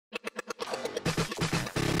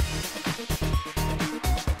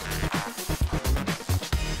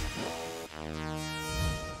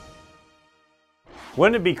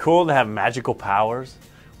Wouldn't it be cool to have magical powers?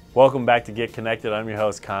 Welcome back to Get Connected. I'm your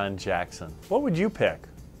host, Con Jackson. What would you pick?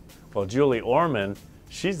 Well, Julie Ormond,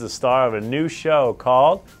 she's the star of a new show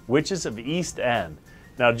called Witches of East End.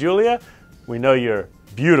 Now, Julia, we know you're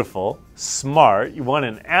beautiful, smart, you won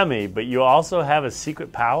an Emmy, but you also have a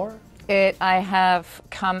secret power? I have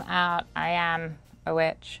come out, I am a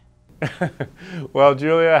witch. Well,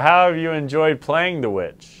 Julia, how have you enjoyed playing the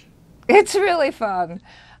witch? It's really fun.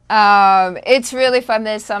 It's really fun.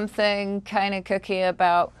 There's something kind of kooky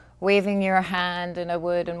about waving your hand in a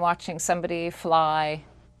wood and watching somebody fly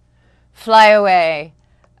away.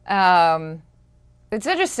 It's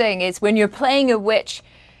interesting. It's when you're playing a witch,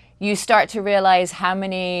 you start to realize how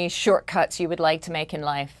many shortcuts you would like to make in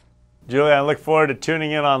life. Julia, I look forward to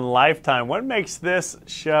tuning in on Lifetime. What makes this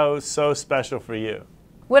show so special for you?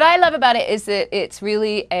 What I love about it is that it's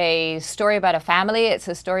really a story about a family. It's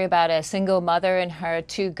a story about a single mother and her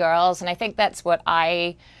two girls. And I think that's what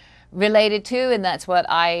I related to, and that's what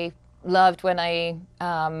I loved when I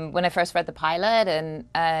first read the pilot.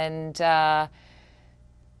 And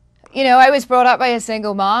you know, I was brought up by a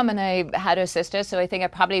single mom, and I had a sister, so I think I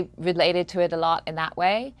probably related to it a lot in that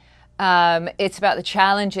way. It's about the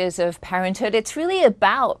challenges of parenthood. It's really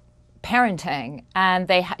about parenting, and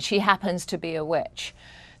she happens to be a witch.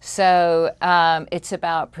 So it's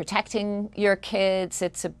about protecting your kids.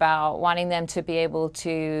 It's about wanting them to be able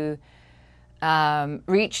to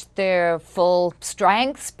reach their full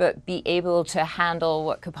strengths, but be able to handle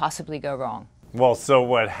what could possibly go wrong. Well, so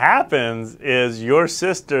what happens is your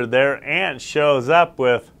sister, their aunt, shows up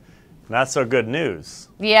with not so good news.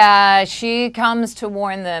 Yeah, she comes to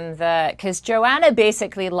warn them that, because Joanna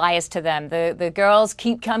basically lies to them. The girls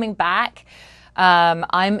keep coming back.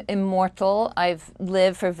 I'm immortal. I've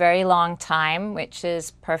lived for a very long time, which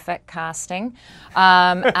is perfect casting.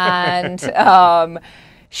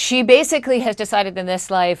 She basically has decided in this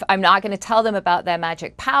life, I'm not going to tell them about their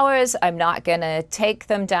magic powers. I'm not going to take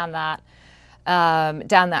them down that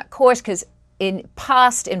course, because in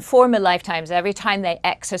former lifetimes, every time they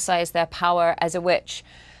exercise their power as a witch,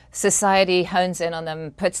 society hones in on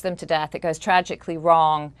them, puts them to death. It goes tragically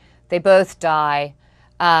wrong. They both die.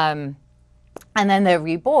 And then they're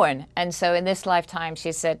reborn. And so in this lifetime,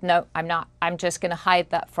 she said, no, I'm not. I'm just going to hide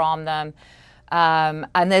that from them.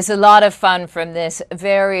 And there's a lot of fun from this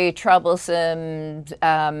very troublesome,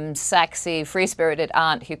 sexy, free-spirited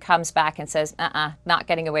aunt who comes back and says, not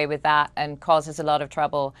getting away with that, and causes a lot of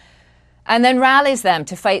trouble. And then rallies them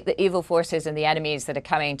to fight the evil forces and the enemies that are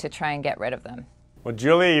coming to try and get rid of them. Well,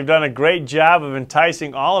 Julia, you've done a great job of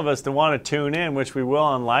enticing all of us to want to tune in, which we will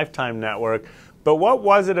on Lifetime Network. But what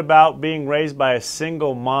was it about being raised by a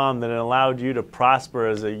single mom that allowed you to prosper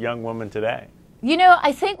as a young woman today? You know,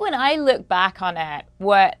 I think when I look back on it,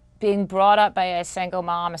 what being brought up by a single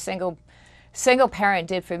mom, a single parent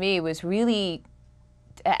did for me was really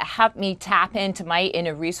help me tap into my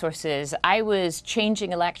inner resources. I was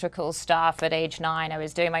changing electrical stuff at age 9. I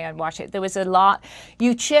was doing my own washing. There was a lot.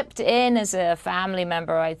 You chipped in as a family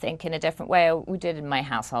member, I think, in a different way. We did in my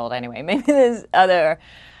household anyway. Maybe there's other...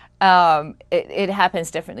 it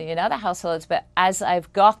happens differently in other households, but as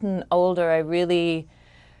I've gotten older, I really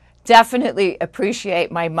definitely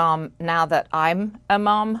appreciate my mom now that I'm a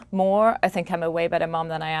mom more. I think I'm a way better mom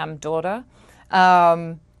than I am daughter.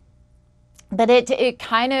 But it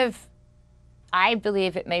kind of, I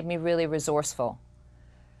believe it made me really resourceful.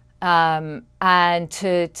 And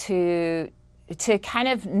to kind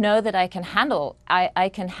of know that I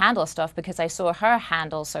can handle stuff, because I saw her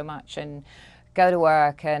handle so much and go to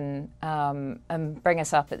work and bring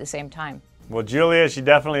us up at the same time. Well, Julia, she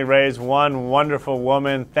definitely raised one wonderful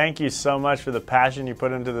woman. Thank you so much for the passion you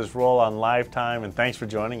put into this role on Lifetime, and thanks for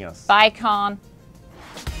joining us. Bye, Con.